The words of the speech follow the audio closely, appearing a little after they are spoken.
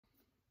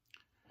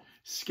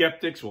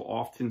Skeptics will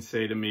often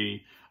say to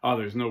me, oh,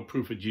 there's no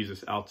proof of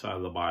Jesus outside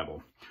of the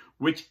Bible,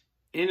 which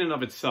in and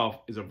of itself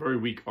is a very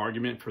weak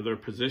argument for their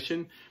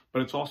position,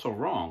 but it's also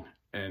wrong.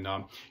 And,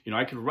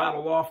 I could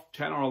rattle off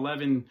 10 or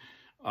 11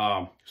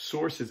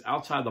 sources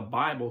outside the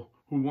Bible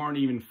who weren't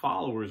even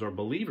followers or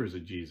believers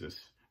of Jesus.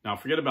 Now,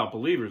 forget about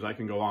believers. I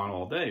can go on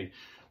all day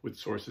with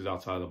sources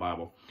outside of the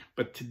Bible.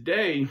 But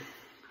today,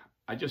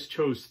 I just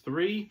chose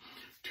 3.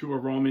 2 are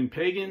Roman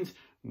pagans.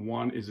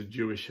 1 is a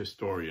Jewish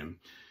historian.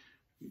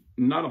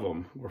 None of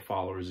them were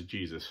followers of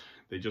Jesus.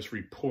 They just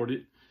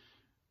reported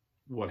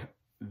what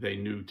they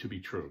knew to be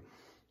true.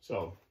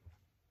 So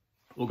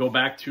we'll go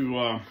back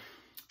to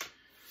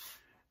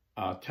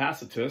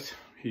Tacitus.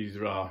 He's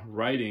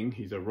writing.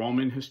 He's a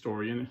Roman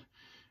historian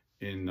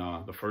in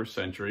the 1st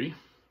century.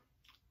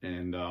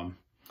 And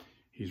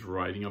he's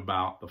writing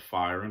about the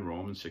fire in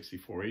Rome in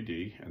 64 AD.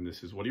 And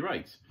this is what he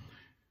writes.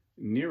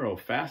 Nero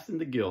fastened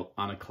the guilt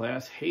on a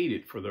class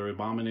hated for their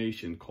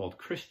abomination called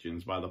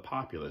Christians by the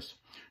populace.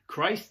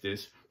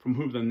 Christus, from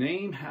whom the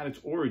name had its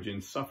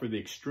origin, suffered the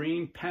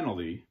extreme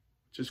penalty,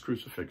 which is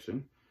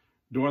crucifixion,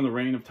 during the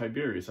reign of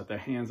Tiberius at the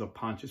hands of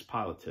Pontius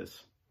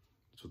Pilatus.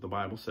 That's what the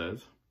Bible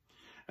says.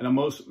 And a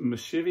most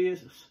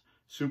mischievous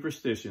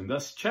superstition,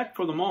 thus checked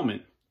for the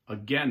moment,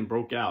 again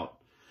broke out,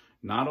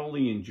 not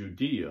only in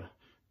Judea,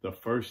 the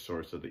first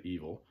source of the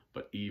evil,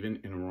 but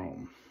even in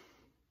Rome.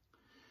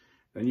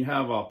 Then you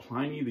have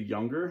Pliny the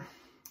Younger.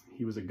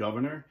 He was a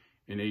governor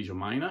in Asia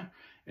Minor,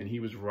 and he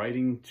was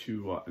writing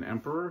to an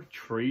emperor,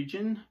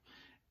 Trajan,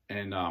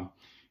 and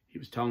he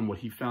was telling what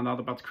he found out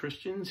about the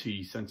Christians.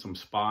 He sent some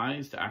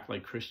spies to act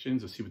like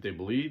Christians to see what they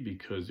believed,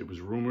 because it was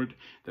rumored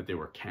that they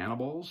were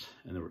cannibals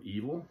and they were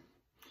evil.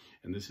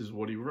 And this is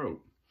what he wrote.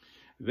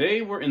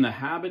 They were in the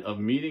habit of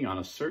meeting on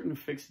a certain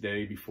fixed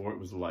day before it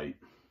was light,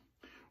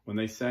 when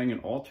they sang in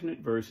alternate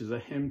verses a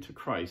hymn to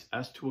Christ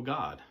as to a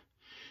God,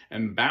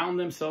 and bound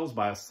themselves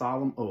by a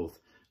solemn oath,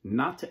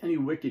 not to any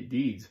wicked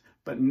deeds,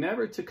 but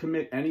never to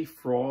commit any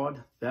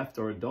fraud, theft,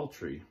 or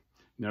adultery,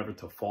 never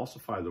to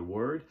falsify the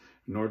word,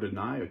 nor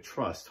deny a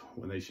trust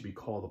when they should be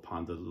called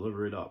upon to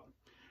deliver it up.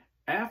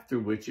 After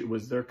which it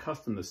was their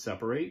custom to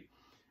separate,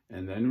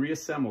 and then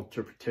reassemble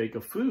to partake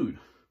of food,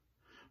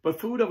 but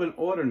food of an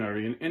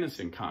ordinary and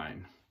innocent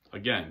kind.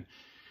 Again,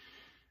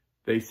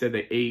 they said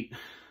they ate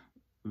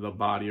the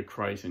body of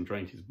Christ and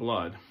drank his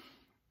blood.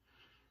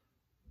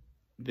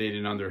 They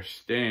didn't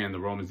understand, the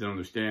Romans didn't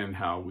understand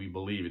how we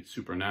believe it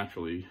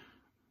supernaturally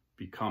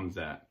becomes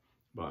that.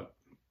 But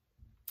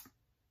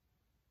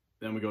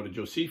then we go to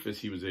Josephus.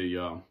 He was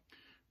a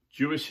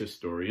Jewish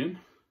historian,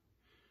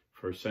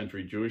 1st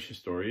century Jewish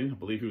historian. I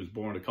believe he was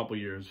born a couple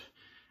years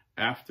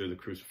after the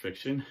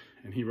crucifixion.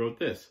 And he wrote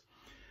this.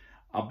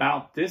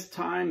 About this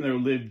time there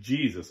lived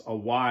Jesus, a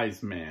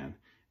wise man,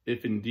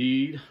 if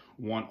indeed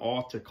one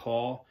ought to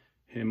call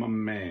him a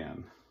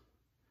man.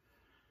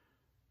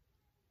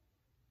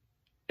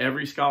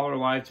 Every scholar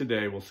alive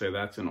today will say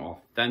that's an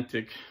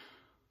authentic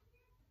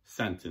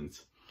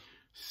sentence.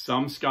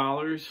 Some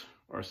scholars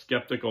are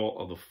skeptical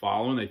of the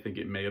following. They think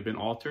it may have been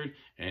altered.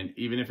 And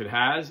even if it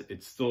has,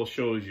 it still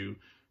shows you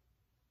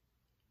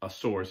a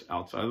source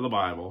outside of the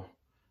Bible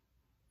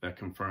that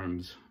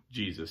confirms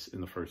Jesus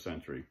in the 1st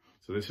century.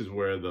 So this is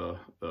where the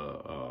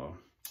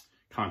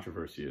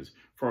controversy is.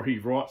 For he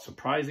wrought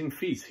surprising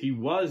feats. He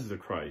was the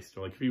Christ.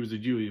 Or like if he was a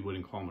Jew, he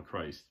wouldn't call him a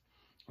Christ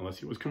unless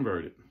he was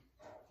converted.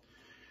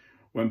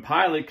 When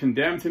Pilate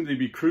condemned him to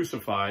be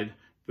crucified,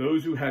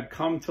 those who had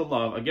come to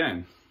love,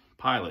 again,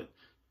 Pilate,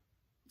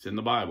 it's in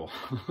the Bible.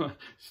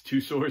 It's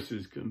 2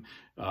 sources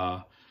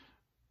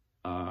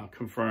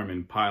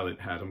confirming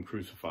Pilate had him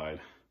crucified.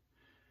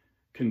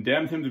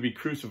 Condemned him to be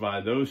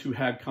crucified. Those who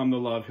had come to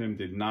love him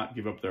did not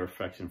give up their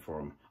affection for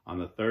him. On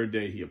the 3rd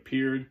day he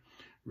appeared,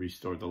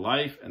 restored to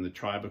life, and the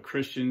tribe of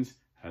Christians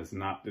has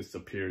not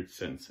disappeared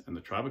since. And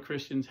the tribe of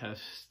Christians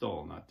has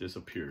still not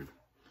disappeared.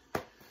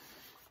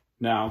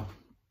 Now,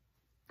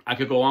 I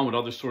could go on with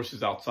other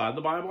sources outside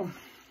the Bible,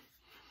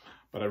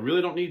 but I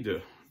really don't need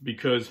to,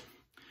 because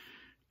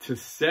to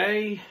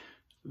say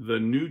the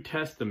New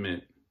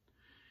Testament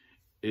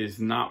is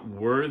not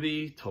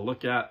worthy to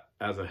look at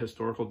as a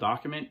historical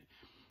document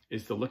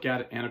is to look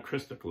at it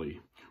anachristically,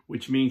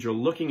 which means you're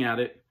looking at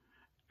it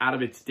out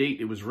of its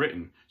date it was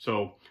written.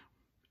 So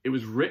it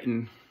was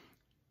written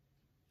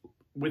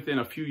within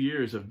a few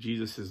years of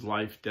Jesus's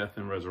life, death,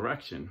 and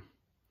resurrection.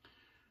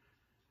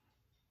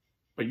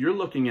 But you're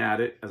looking at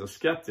it as a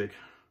skeptic.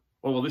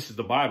 Oh, well, this is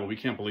the Bible. We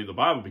can't believe the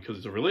Bible because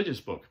it's a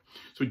religious book.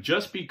 So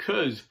just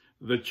because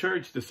the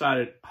church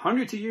decided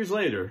hundreds of years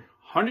later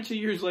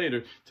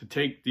to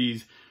take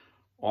these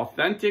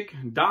authentic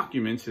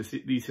documents,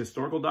 these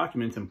historical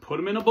documents, and put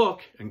them in a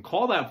book and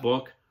call that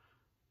book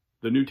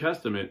the New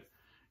Testament,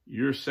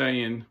 you're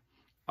saying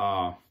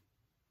the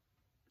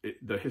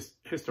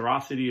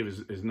historicity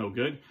is no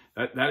good.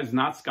 That is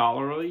not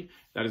scholarly.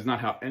 That is not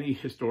how any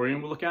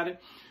historian will look at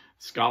it.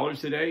 Scholars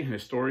today,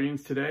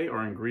 historians today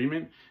are in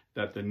agreement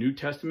that the New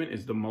Testament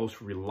is the most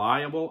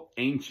reliable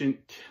ancient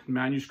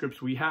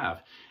manuscripts we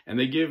have. And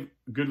they give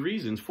good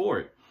reasons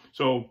for it.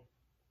 So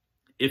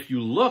if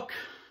you look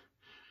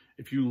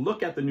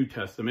at the New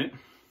Testament,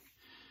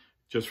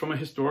 just from a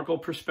historical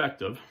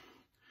perspective,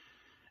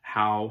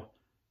 how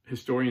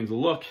historians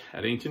look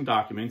at ancient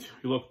documents,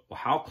 you look, well,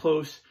 how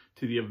close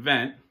to the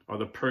event or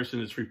the person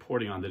it's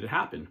reporting on did it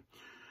happen?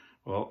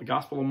 Well, the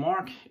Gospel of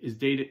Mark is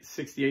dated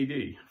 60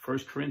 AD. 1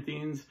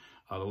 Corinthians,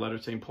 the letter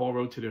St. Paul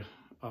wrote to the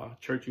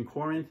church in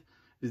Corinth,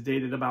 is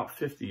dated about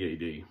 50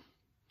 AD.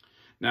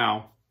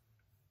 Now,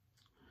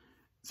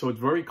 so it's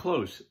very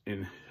close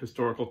in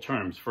historical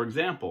terms. For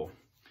example,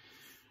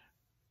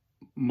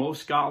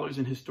 most scholars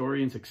and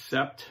historians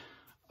accept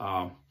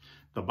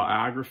the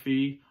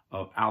biography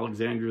of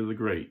Alexander the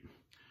Great.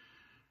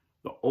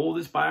 The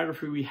oldest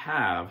biography we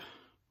have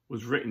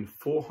was written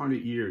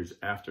 400 years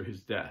after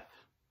his death.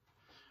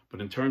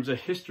 But in terms of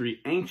history,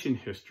 ancient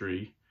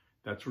history,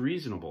 that's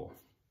reasonable.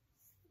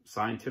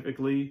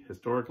 Scientifically,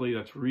 historically,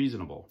 that's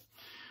reasonable.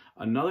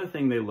 Another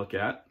thing they look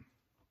at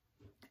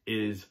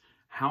is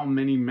how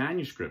many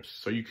manuscripts.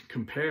 So you can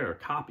compare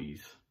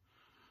copies.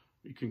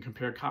 You can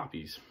compare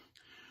copies.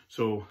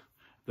 So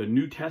the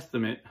New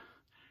Testament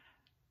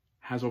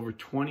has over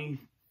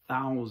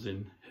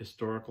 20,000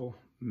 historical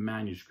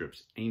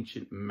manuscripts,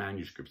 ancient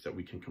manuscripts that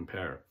we can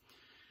compare.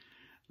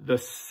 The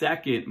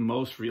second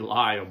most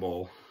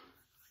reliable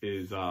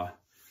is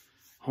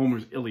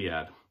Homer's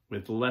Iliad,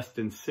 with less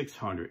than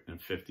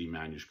 650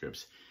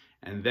 manuscripts.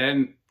 And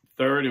then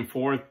third and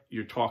fourth,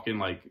 you're talking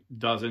like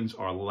dozens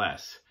or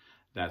less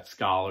that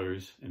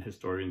scholars and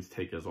historians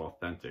take as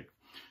authentic.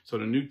 So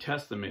the New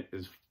Testament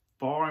is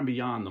far and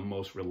beyond the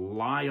most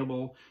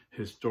reliable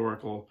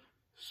historical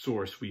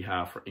source we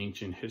have for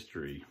ancient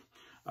history.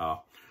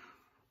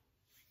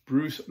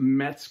 Bruce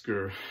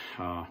Metzger,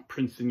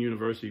 Princeton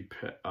University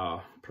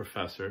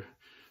professor,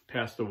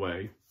 passed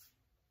away,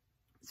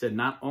 said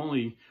not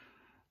only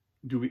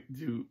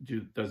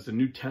does the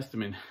New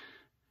Testament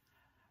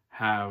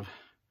have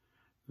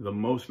the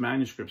most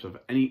manuscripts of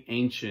any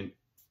ancient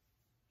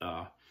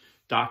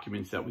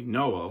documents that we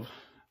know of,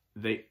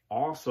 they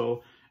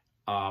also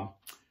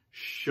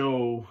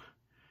show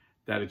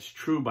that it's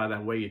true by the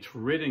way it's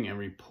written and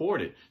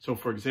reported. So,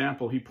 for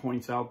example, he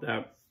points out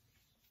that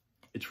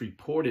it's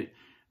reported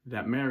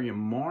that Mary and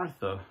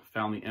Martha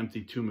found the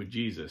empty tomb of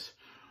Jesus.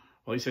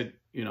 Well, he said,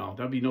 you know,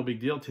 that'd be no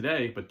big deal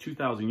today, but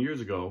 2,000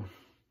 years ago,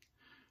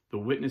 the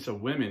witness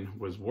of women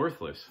was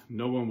worthless.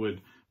 No one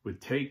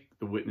would take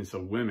the witness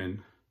of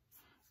women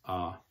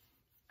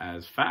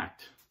as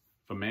fact.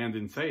 If a man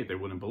didn't say it, they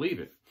wouldn't believe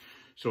it.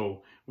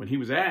 So when he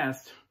was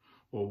asked,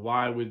 well,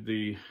 why would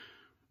the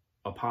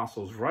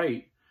apostles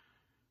write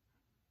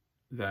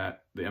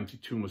that the empty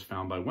tomb was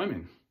found by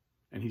women?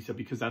 And he said,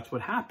 because that's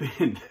what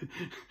happened.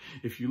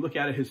 If you look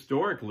at it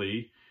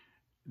historically,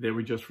 they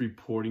were just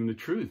reporting the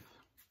truth.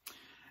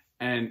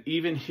 And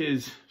even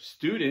his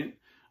student,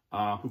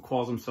 who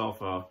calls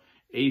himself a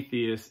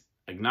atheist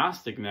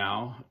agnostic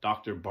now,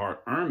 Dr.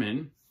 Bart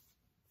Ehrman,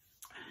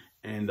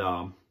 and,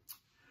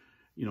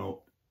 you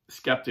know,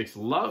 skeptics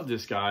love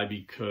this guy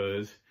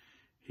because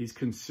he's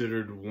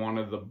considered one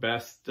of the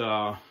best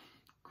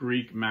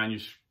Greek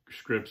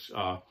manuscripts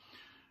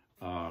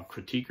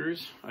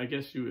critiquers, I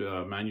guess,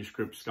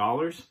 manuscript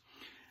scholars.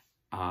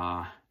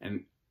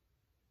 And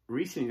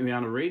recently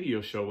on a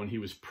radio show, when he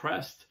was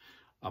pressed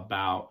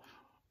about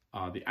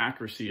the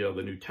accuracy of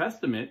the New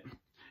Testament,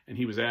 and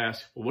he was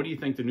asked, well, what do you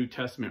think the New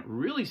Testament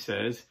really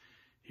says?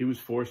 He was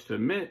forced to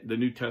admit the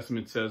New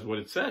Testament says what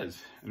it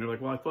says. And they're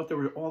like, well, I thought there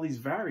were all these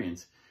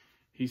variants.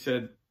 He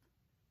said,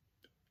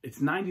 it's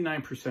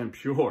 99%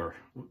 pure.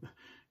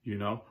 You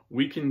know,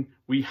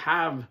 we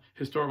have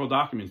historical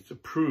documents to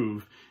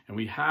prove, and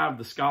we have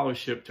the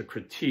scholarship to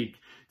critique,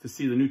 to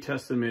see the New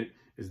Testament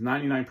is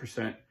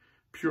 99%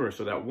 pure.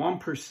 So that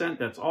 1%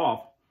 that's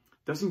off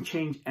doesn't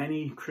change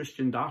any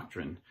Christian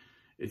doctrine.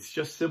 It's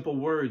just simple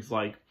words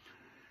like,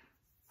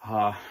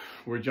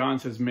 where John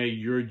says, may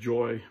your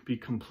joy be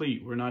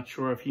complete. We're not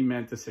sure if he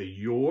meant to say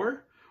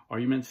your, or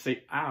he meant to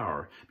say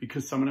our,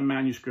 because some of the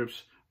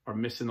manuscripts are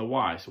missing the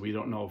Y. So we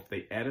don't know if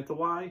they added the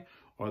Y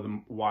or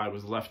the Y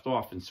was left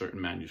off in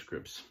certain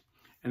manuscripts.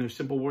 And there's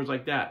simple words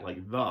like that,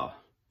 like the.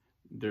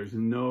 There's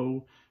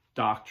no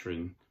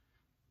doctrine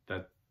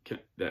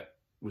that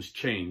was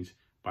changed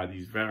by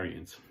these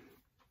variants.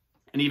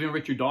 And even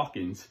Richard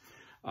Dawkins,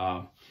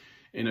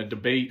 in a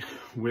debate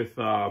with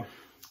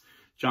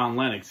John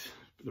Lennox,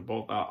 they're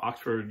both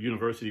Oxford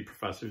University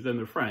professors and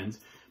they're friends,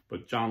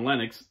 but John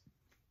Lennox, in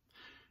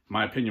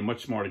my opinion,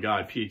 much smarter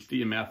guy,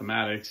 PhD in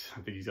mathematics.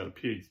 I think he's got a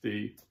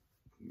PhD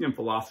in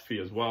philosophy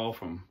as well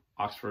from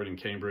Oxford and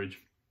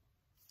Cambridge,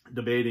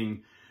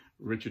 debating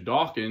Richard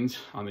Dawkins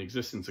on the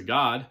existence of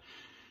God.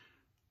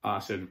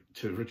 Said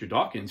to Richard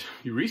Dawkins,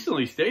 you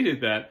recently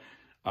stated that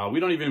we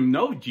don't even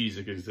know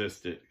Jesus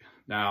existed.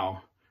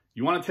 Now,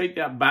 you want to take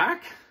that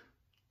back?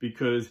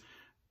 Because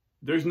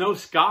there's no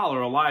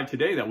scholar alive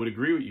today that would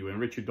agree with you. And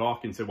Richard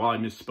Dawkins said, well, I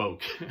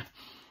misspoke.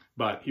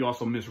 But he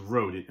also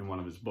miswrote it in one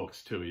of his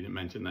books, too. He didn't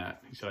mention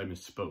that. He said, I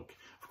misspoke.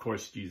 Of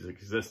course, Jesus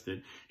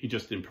existed. He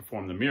just didn't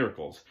perform the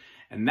miracles.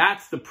 And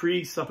that's the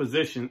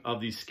presupposition of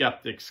these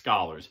skeptic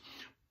scholars.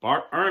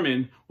 Bart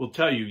Ehrman will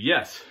tell you,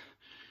 yes,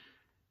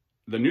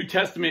 the New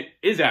Testament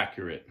is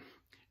accurate.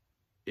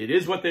 It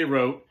is what they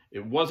wrote.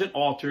 It wasn't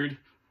altered.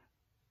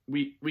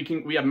 We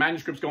have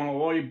manuscripts going all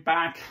the way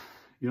back.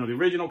 You know, the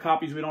original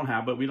copies we don't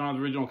have, but we don't have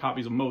the original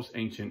copies of most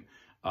ancient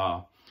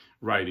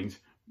writings.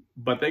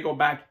 But they go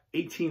back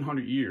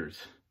 1,800 years,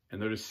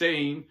 and they're the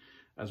same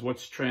as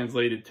what's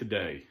translated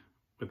today,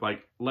 with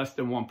like less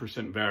than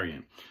 1%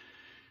 variant.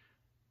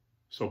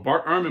 So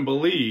Bart Ehrman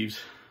believes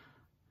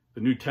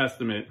the New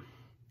Testament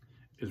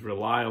is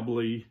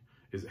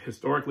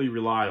historically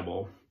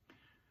reliable,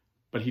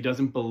 but he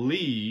doesn't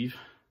believe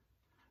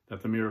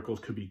that the miracles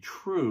could be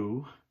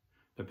true,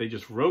 that they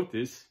just wrote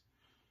this.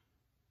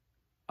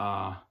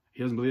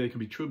 He doesn't believe they could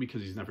be true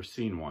because he's never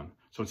seen one.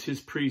 So it's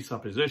his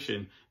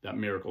presupposition that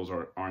miracles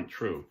aren't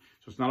true.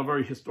 So it's not a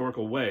very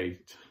historical way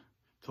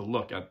to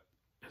look at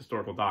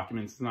historical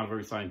documents. It's not a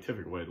very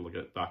scientific way to look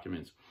at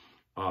documents.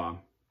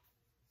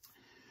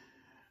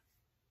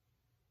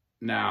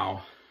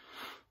 Now,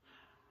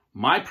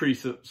 my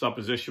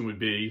presupposition would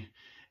be,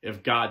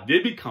 if God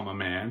did become a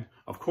man,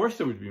 of course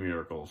there would be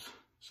miracles.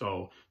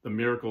 So the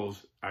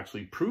miracles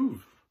actually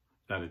prove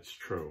that it's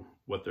true,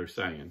 what they're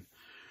saying.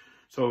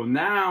 So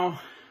now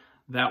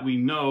that we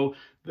know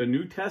the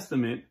New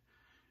Testament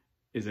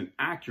is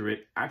actually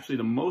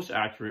the most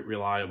accurate,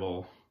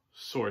 reliable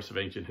source of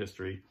ancient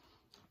history,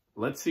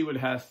 let's see what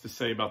it has to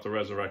say about the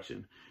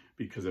resurrection.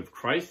 Because if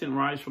Christ didn't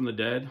rise from the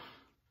dead,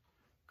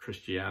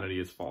 Christianity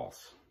is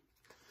false.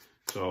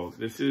 So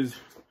this is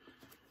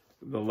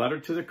the letter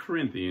to the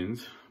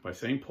Corinthians by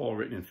St. Paul,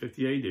 written in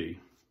 50 AD.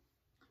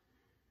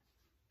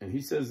 And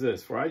he says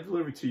this, "For I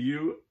delivered to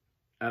you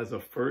as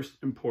of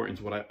first importance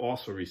what I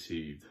also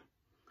received."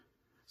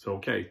 So,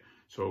 okay,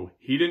 so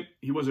he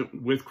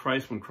wasn't with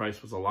Christ when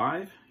Christ was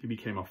alive. He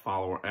became a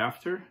follower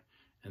after,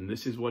 and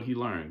this is what he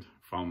learned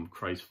from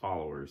Christ's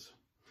followers.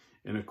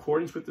 In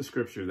accordance with the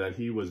scripture, that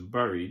he was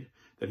buried,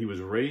 that he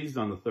was raised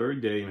on the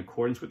third day in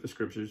accordance with the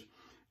scriptures,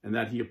 and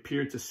that he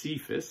appeared to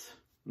Cephas,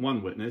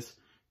 1 witness,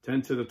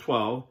 10 to the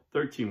 12,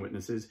 13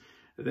 witnesses.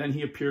 Then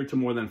he appeared to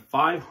more than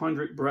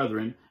 500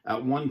 brethren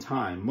at one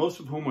time, most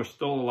of whom are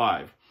still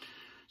alive.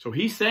 So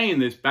he's saying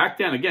this back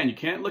then. Again, you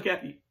can't look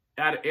at it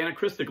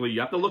anachristically. You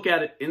have to look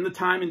at it in the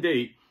time and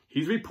date.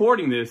 He's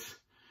reporting this.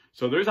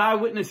 So there's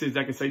eyewitnesses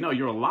that can say, no,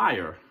 you're a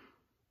liar.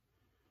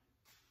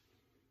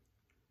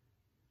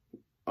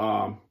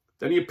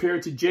 Then he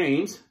appeared to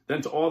James,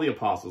 then to all the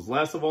apostles.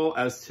 Last of all,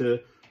 as to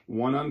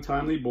one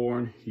untimely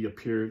born, he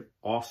appeared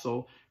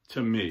also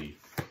to me.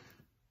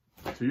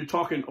 So you're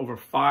talking over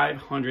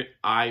 500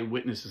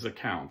 eyewitnesses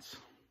accounts.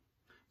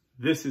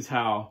 This is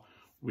how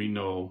we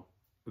know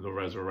the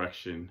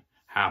resurrection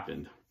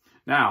happened.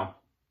 Now,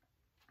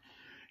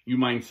 you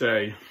might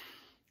say,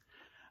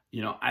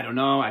 you know, I don't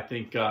know. I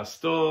think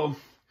still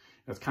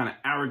that's kind of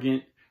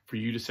arrogant for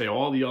you to say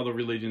all the other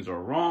religions are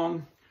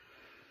wrong.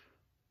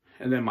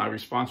 And then my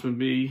response would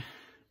be,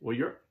 well,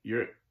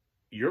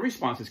 your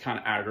response is kind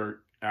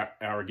of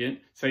arrogant,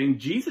 saying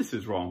Jesus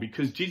is wrong,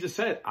 because Jesus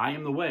said, I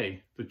am the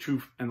way, the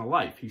truth, and the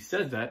life. He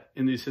says that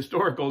in these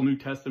historical New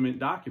Testament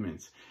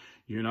documents,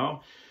 you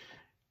know.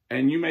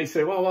 And you may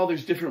say, well,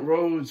 there's different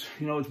roads.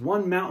 You know, it's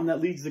one mountain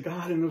that leads to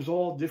God, and there's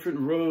all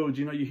different roads.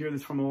 You know, you hear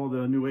this from all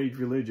the New Age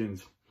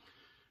religions.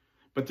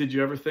 But did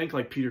you ever think,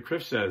 like Peter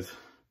Criff says,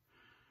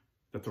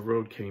 that the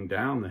road came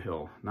down the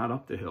hill, not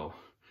up the hill?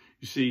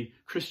 You see,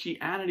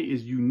 Christianity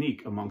is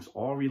unique amongst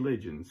all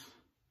religions,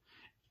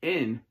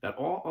 in that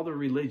all other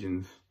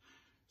religions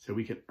say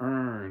we can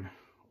earn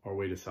our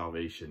way to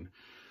salvation.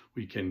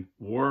 We can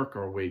work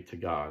our way to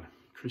God.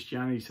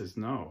 Christianity says,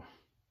 no,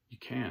 you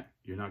can't.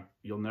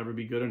 You'll never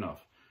be good enough.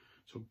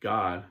 So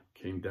God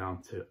came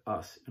down to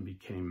us and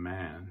became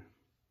man.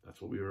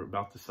 That's what we were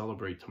about to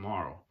celebrate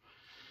tomorrow.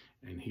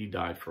 And he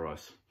died for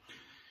us.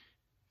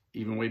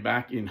 Even way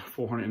back in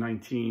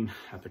 419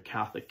 at the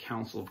Catholic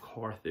Council of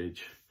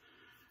Carthage,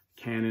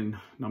 Canon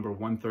number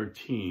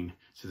 113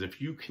 says, if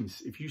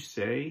you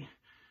say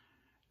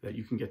that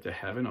you can get to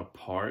heaven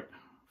apart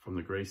from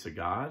the grace of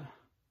God,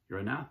 you're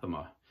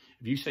anathema.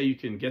 If you say you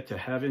can get to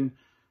heaven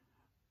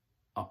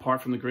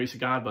apart from the grace of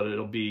God, but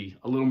it'll be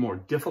a little more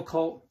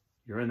difficult,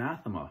 you're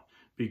anathema.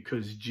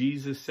 Because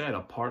Jesus said,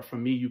 apart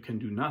from me, you can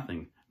do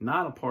nothing.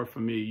 Not apart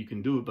from me, you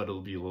can do it, but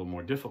it'll be a little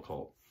more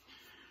difficult.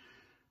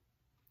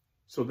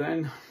 So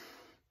then,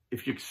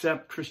 if you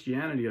accept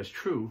Christianity as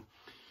true,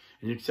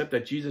 and you accept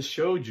that Jesus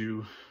showed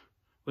you,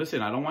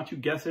 listen, I don't want you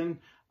guessing.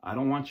 I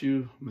don't want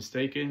you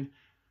mistaken.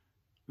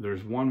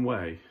 There's one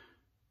way,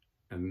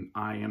 and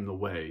I am the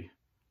way,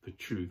 the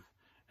truth,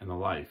 and the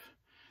life.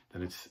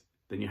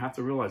 Then you have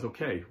to realize,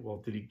 okay, well,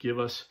 did he give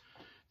us,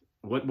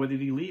 what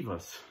did he leave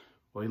us?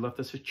 Well, he left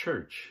us a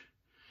church.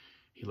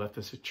 He left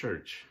us a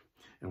church.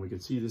 And we can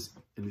see this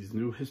in these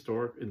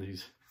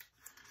these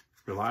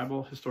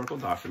reliable historical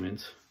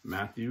documents,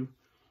 Matthew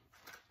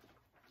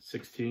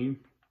 16,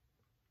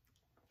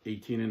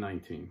 18 and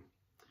 19.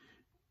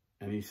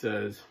 And he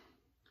says,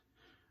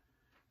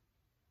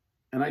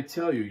 and I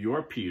tell you, you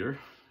are Peter.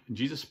 And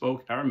Jesus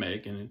spoke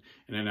Aramaic, and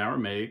in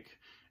Aramaic,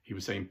 he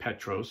was saying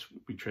Petros.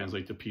 We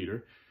translate to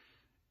Peter.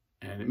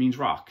 and it means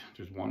rock.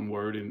 There's one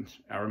word in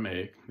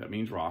Aramaic that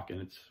means rock,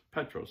 and it's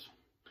Petros.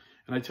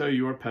 And I tell you,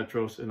 you are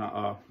Petros, and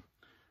I'm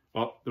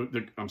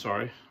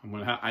sorry.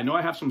 I know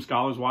I have some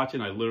scholars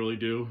watching. I literally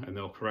do, and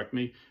they'll correct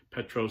me.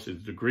 Petros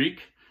is the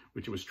Greek,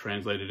 which it was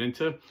translated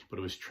into, but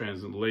it was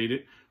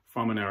translated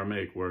from an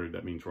Aramaic word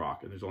that means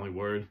rock. And there's only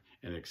word,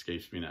 and it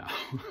escapes me now.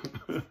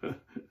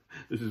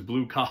 This is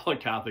blue-collar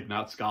Catholic,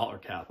 not scholar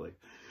Catholic.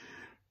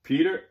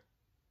 Peter,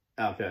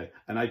 okay.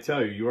 And I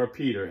tell you, you are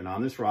Peter, and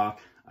on this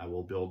rock I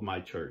will build my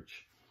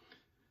church.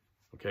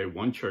 Okay,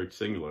 one church,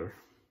 singular.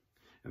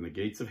 And the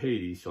gates of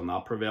Hades shall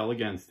not prevail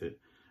against it.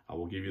 I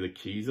will give you the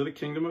keys of the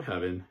kingdom of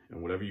heaven,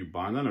 and whatever you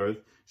bind on earth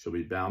shall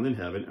be bound in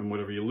heaven, and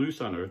whatever you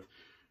loose on earth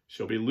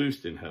shall be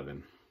loosed in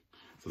heaven.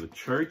 So the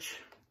church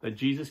that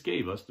Jesus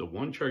gave us, the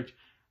one church,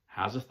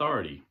 has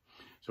authority.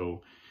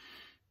 So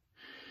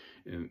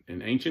in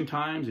ancient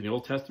times, in the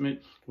Old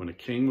Testament, when a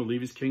king would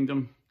leave his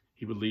kingdom,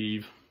 he would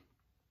leave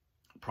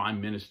a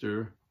prime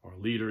minister or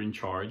leader in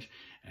charge,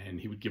 and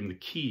he would give him the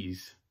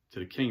keys to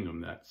the kingdom.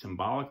 That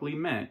symbolically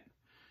meant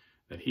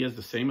that he has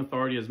the same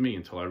authority as me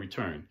until I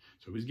return.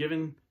 So he's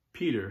given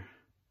Peter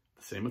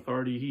the same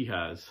authority he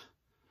has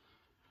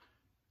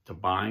to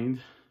bind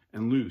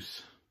and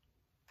loose.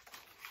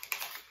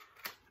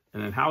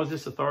 And then how is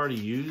this authority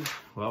used?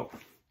 Well,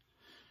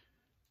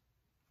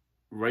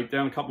 write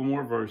down a couple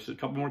more verses, a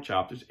couple more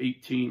chapters.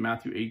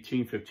 Matthew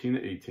 18, 15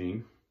 to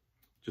 18.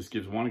 Just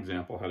gives one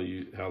example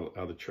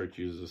how the church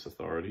uses this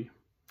authority.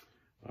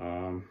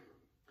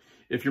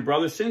 If your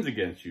brother sins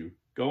against you,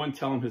 go and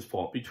tell him his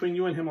fault, between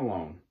you and him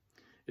alone.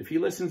 If he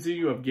listens to you,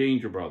 you have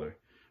gained your brother.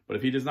 But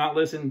if he does not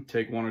listen,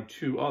 take one or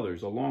two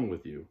others along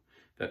with you,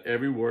 that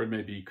every word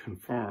may be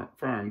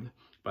confirmed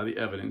by the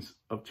evidence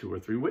of 2 or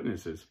 3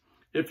 witnesses.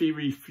 If he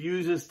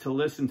refuses to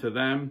listen to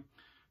them,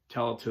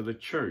 tell it to the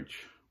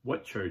church.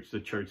 What church? The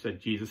church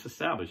that Jesus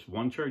established.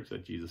 One church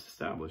that Jesus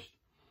established.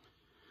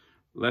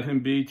 Let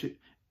him be to,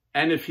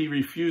 and if he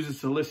refuses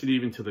to listen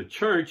even to the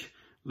church,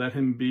 let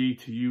him be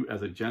to you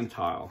as a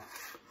Gentile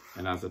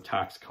and as a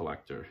tax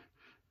collector.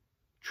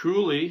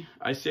 Truly,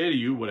 I say to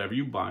you, whatever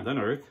you bind on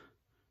earth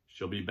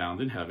shall be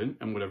bound in heaven,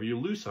 and whatever you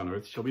loose on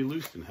earth shall be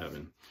loosed in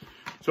heaven.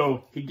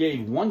 So he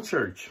gave one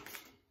church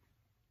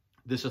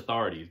this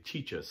authority to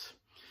teach us.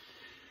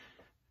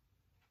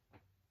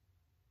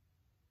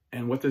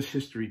 And what does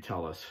history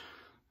tell us?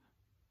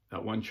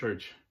 That one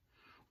church,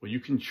 well, you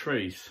can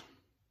trace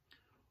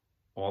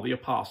all the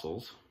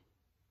apostles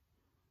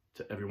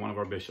to every one of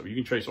our bishops. You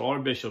can trace all our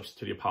bishops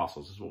to the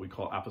apostles. This is what we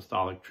call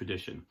apostolic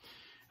tradition. And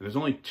there's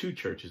only 2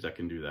 churches that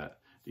can do that.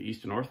 The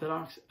Eastern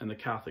Orthodox and the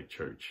Catholic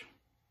Church.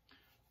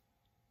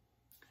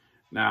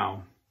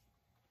 Now,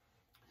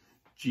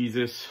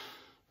 Jesus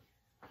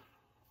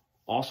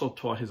also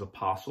taught his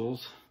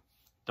apostles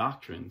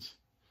doctrines.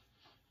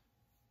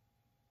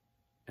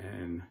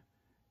 And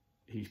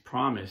he's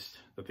promised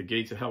that the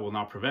gates of hell will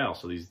not prevail.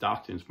 So these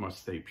doctrines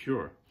must stay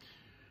pure.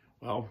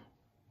 Well,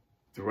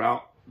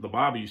 throughout the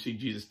Bible, you see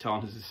Jesus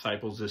telling his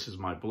disciples, this is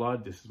my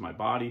blood, this is my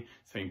body.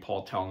 St.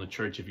 Paul telling the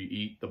church, if you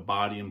eat the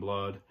body and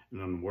blood in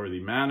an unworthy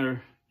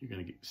manner, you're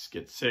going to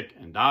get sick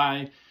and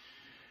die.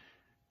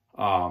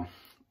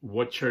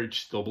 What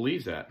church still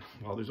believes that?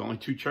 Well, there's only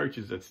 2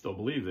 churches that still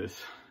believe this,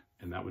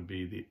 and that would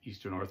be the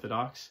Eastern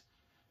Orthodox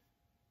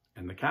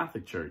and the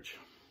Catholic Church.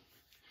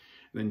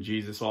 And then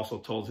Jesus also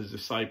told his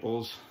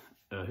disciples,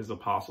 his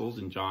apostles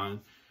in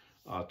John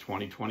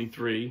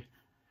 20:23,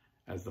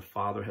 as the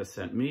Father has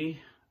sent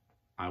me,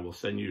 I will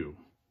send you.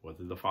 What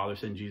did the Father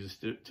send Jesus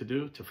to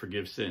do? To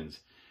forgive sins.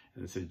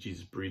 And it said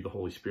Jesus breathed the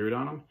Holy Spirit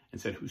on him and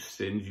said, whose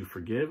sins you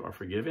forgive are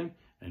forgiven,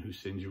 and whose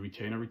sins you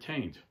retain are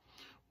retained.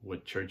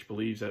 What church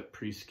believes that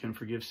priests can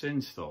forgive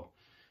sins still?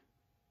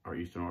 Our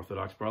Eastern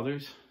Orthodox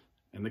brothers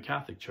and the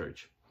Catholic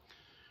Church.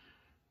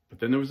 But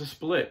then there was a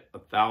split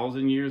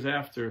 1,000 years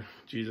after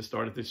Jesus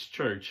started this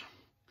church,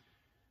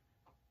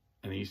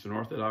 and the Eastern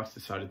Orthodox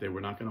decided they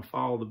were not going to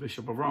follow the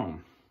Bishop of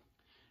Rome.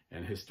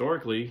 And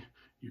historically,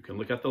 you can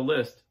look at the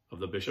list of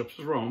the bishops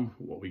of Rome,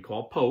 what we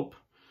call Pope.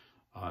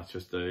 It's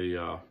just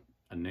a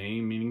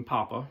name meaning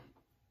Papa,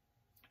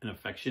 an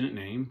affectionate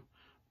name,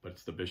 but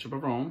it's the Bishop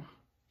of Rome.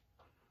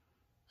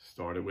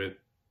 Started with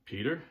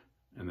Peter,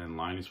 and then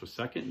Linus was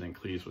second, then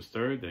Cletus was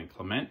third, then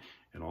Clement,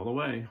 and all the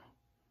way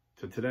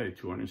to today,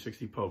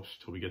 260 popes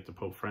till we get to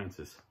Pope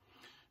Francis.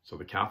 So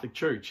the Catholic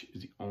Church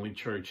is the only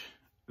church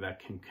that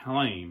can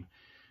claim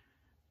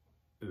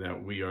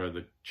that we are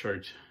the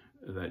church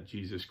that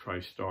Jesus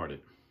Christ started.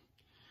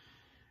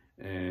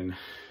 And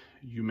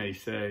you may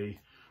say,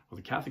 well,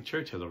 the Catholic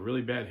Church has a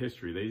really bad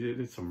history. They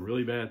did some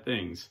really bad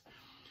things.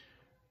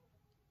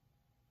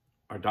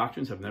 Our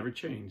doctrines have never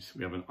changed.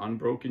 We have an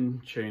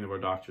unbroken chain of our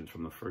doctrines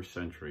from the 1st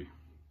century.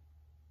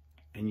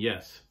 And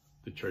yes,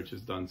 the church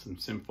has done some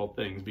sinful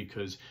things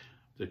because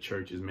the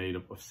church is made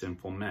up of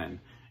sinful men.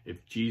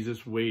 If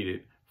Jesus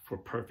waited for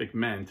perfect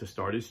men to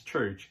start his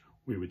church,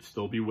 we would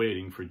still be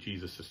waiting for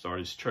Jesus to start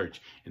his church.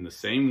 In the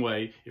same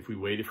way, if we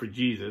waited for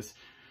Jesus,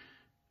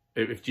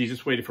 if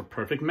Jesus waited for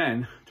perfect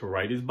men to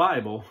write his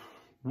Bible,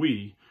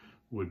 we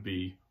would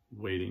be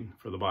waiting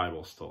for the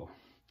Bible still.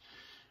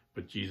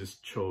 But Jesus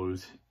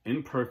chose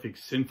imperfect,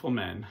 sinful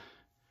men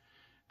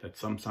that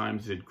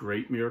sometimes did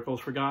great miracles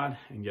for God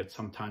and yet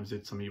sometimes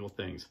did some evil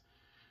things.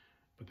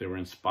 But they were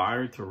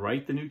inspired to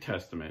write the New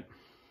Testament.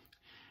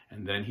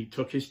 And then he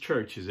took his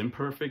church, his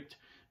imperfect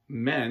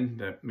men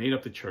that made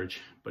up the church,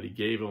 but he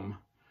gave them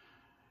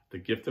the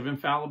gift of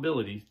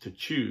infallibility to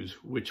choose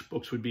which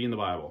books would be in the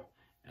Bible.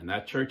 And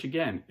that church,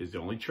 again, is the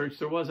only church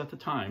there was at the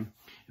time.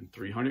 In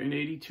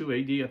 382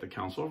 AD at the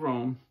Council of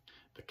Rome,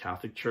 the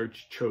Catholic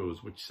Church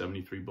chose which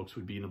 73 books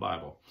would be in the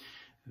Bible.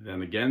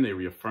 Then again, they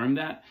reaffirmed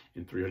that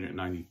in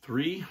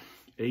 393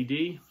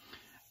 AD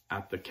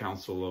at the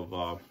Council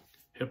of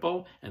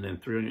Hippo, and then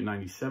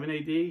 397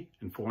 AD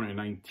and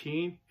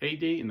 419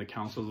 AD in the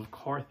Councils of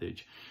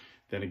Carthage.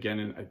 Then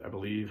again, I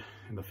believe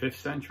in the 5th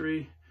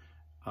century,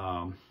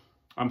 in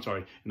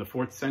the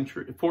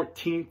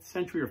 14th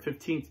century or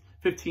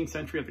 15th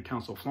century at the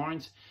Council of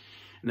Florence.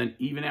 And then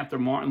even after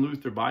Martin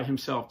Luther by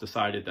himself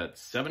decided that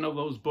 7 of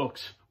those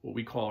books, what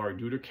we call our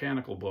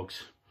deuterocanonical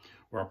books,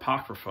 were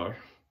apocrypha,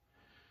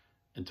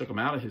 and took them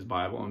out of his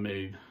Bible and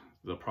made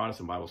the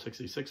Protestant Bible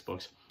 66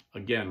 books.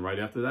 Again, right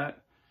after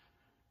that,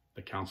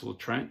 the Council of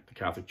Trent, the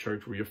Catholic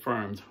Church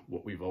reaffirmed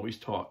what we've always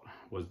taught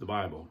was the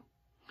Bible.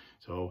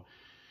 So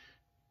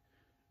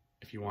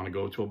if you want to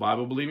go to a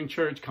Bible-believing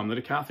church, come to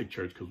the Catholic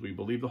Church, because we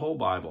believe the whole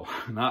Bible,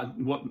 not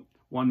what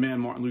one man,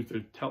 Martin Luther,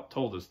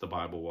 told us the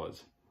Bible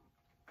was.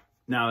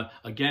 Now,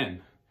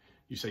 again,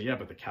 you say, yeah,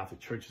 but the Catholic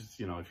Church is,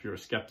 if you're a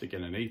skeptic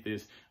and an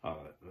atheist,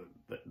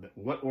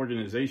 what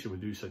organization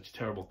would do such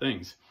terrible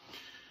things?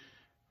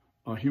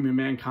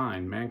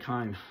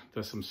 Mankind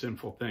does some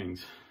sinful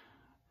things,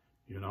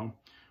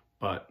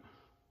 but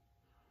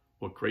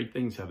what great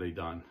things have they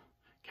done?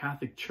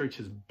 Catholic Church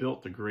has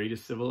built the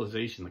greatest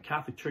civilization. The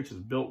Catholic Church has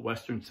built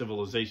Western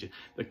civilization.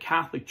 The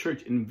Catholic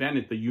Church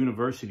invented the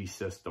university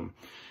system.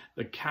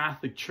 The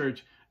Catholic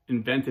Church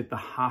invented the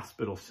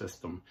hospital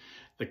system.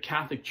 The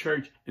Catholic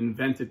Church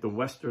invented the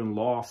Western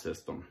law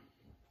system.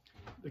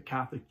 The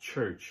Catholic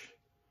Church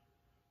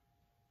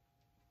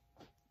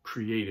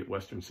created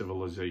Western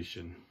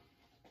civilization.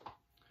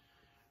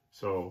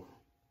 So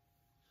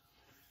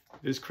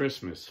this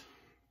Christmas,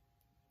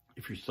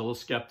 if you're still a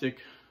skeptic,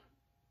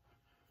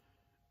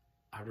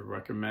 I would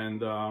recommend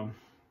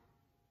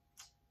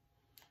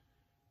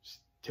just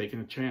taking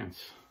a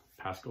chance.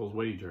 Pascal's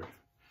wager.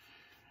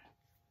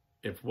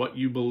 If what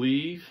you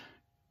believe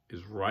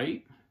is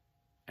right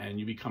and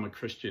you become a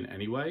Christian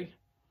anyway,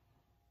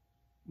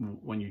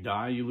 when you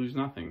die, you lose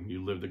nothing.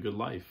 You lived a good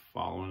life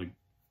following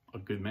a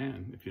good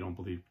man if you don't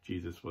believe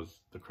Jesus was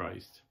the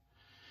Christ.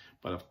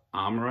 But if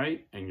I'm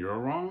right and you're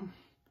wrong,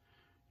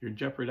 you're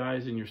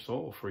jeopardizing your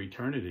soul for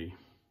eternity.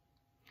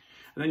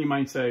 And then you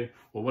might say,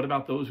 well, what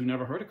about those who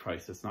never heard of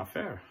Christ? That's not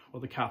fair. Well,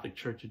 the Catholic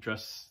Church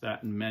addressed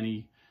that in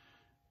many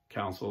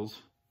councils,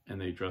 and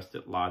they addressed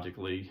it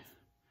logically.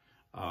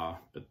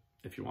 But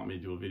if you want me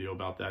to do a video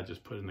about that,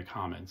 just put it in the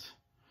comments.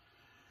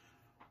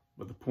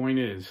 But the point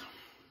is,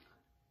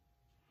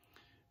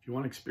 if you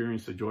want to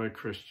experience the joy of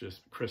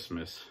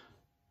Christmas,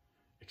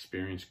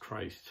 experience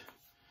Christ.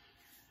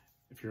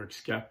 If you're a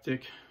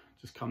skeptic,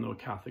 just come to a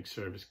Catholic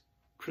service.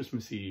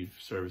 Christmas Eve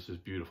service is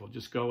beautiful.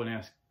 Just go and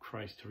ask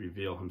Christ to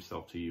reveal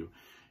himself to you.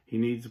 He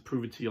needs to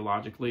prove it to you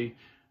logically,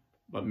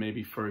 but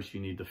maybe first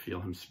you need to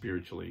feel him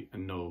spiritually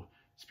and know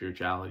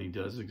spirituality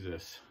does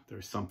exist.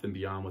 There's something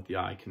beyond what the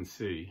eye can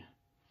see.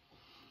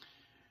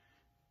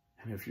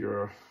 And if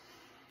you're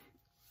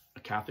a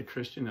Catholic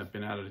Christian that's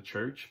been out of the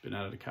church, been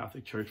out of the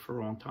Catholic Church for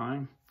a long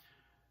time,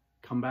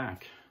 come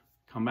back.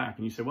 Come back.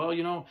 And you say, well,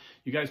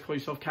 you guys call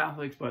yourself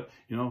Catholics, but,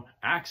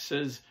 Acts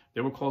says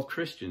they were called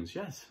Christians.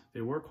 Yes,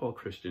 they were called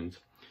Christians.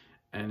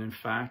 And in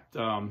fact,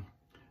 the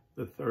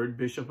 3rd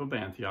Bishop of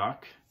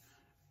Antioch,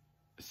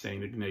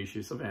 St.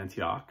 Ignatius of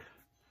Antioch,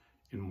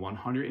 in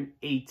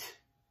 108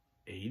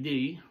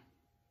 AD,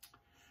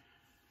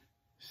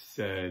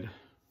 said,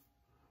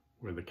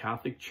 where the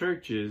Catholic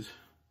Church is,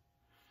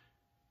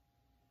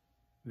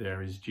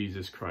 there is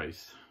Jesus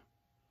Christ.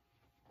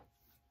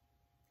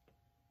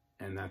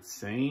 And that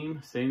same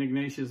St.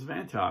 Ignatius of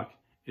Antioch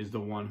is the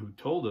one who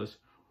told us,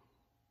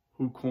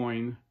 who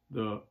coined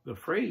the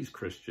phrase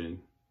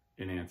Christian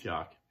in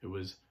Antioch. It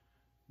was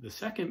the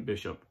 2nd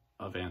Bishop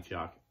of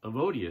Antioch,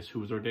 Evodius, who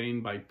was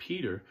ordained by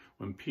Peter.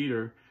 When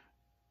Peter,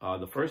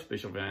 the 1st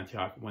Bishop of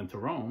Antioch, went to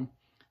Rome,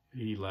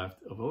 he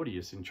left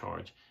Evodius in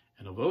charge.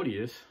 And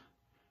Evodius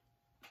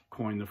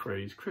coined the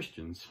phrase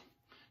Christians.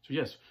 So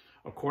yes,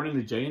 according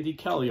to J.N.D.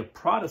 Kelly, a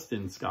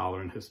Protestant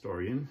scholar and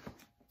historian,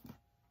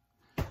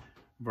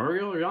 very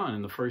early on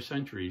in the 1st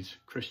centuries,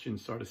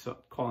 Christians started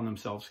calling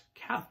themselves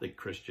Catholic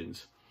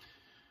Christians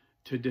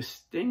to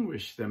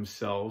distinguish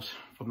themselves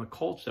from the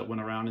cults that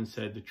went around and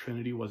said the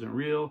Trinity wasn't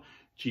real,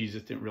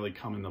 Jesus didn't really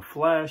come in the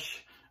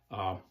flesh,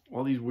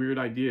 all these weird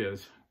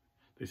ideas.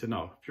 They said,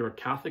 no, if you're a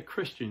Catholic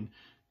Christian,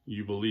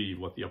 you believe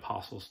what the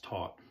apostles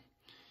taught.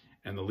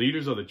 And the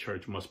leaders of the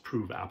church must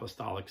prove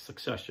apostolic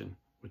succession,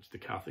 which the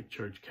Catholic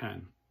Church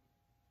can.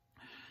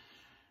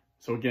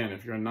 So again,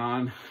 if you're a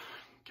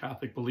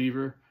non-Catholic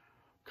believer,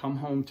 come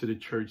home to the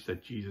church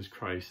that Jesus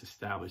Christ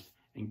established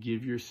and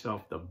give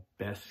yourself the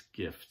best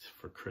gift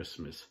for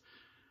Christmas,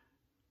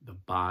 the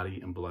body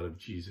and blood of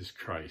Jesus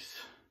Christ.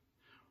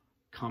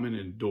 Come and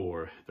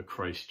adore the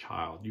Christ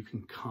child. You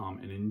can come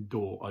and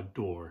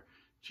adore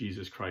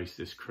Jesus Christ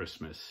this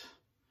Christmas.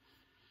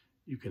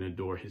 You can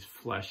adore his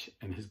flesh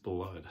and his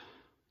blood.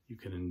 You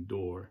can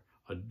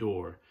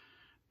adore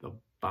the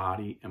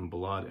body and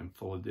blood and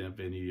full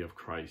divinity of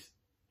Christ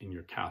in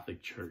your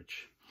Catholic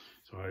Church.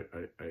 So I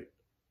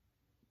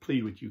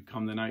plead with you,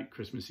 come tonight,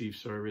 Christmas Eve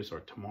service,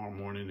 or tomorrow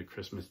morning, the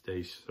Christmas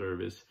Day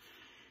service.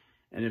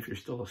 And if you're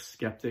still a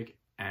skeptic,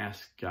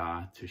 ask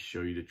God to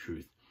show you the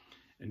truth.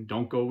 And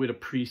don't go with a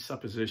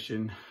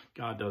presupposition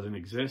God doesn't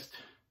exist.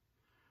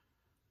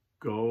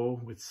 Go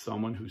with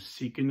someone who's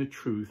seeking the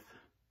truth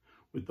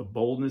with the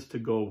boldness to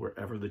go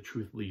wherever the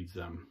truth leads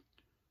them.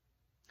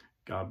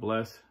 God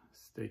bless.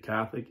 Stay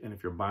Catholic. And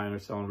if you're buying or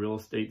selling real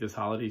estate this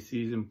holiday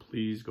season,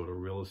 please go to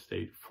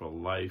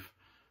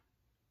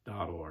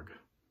realestateforlife.org.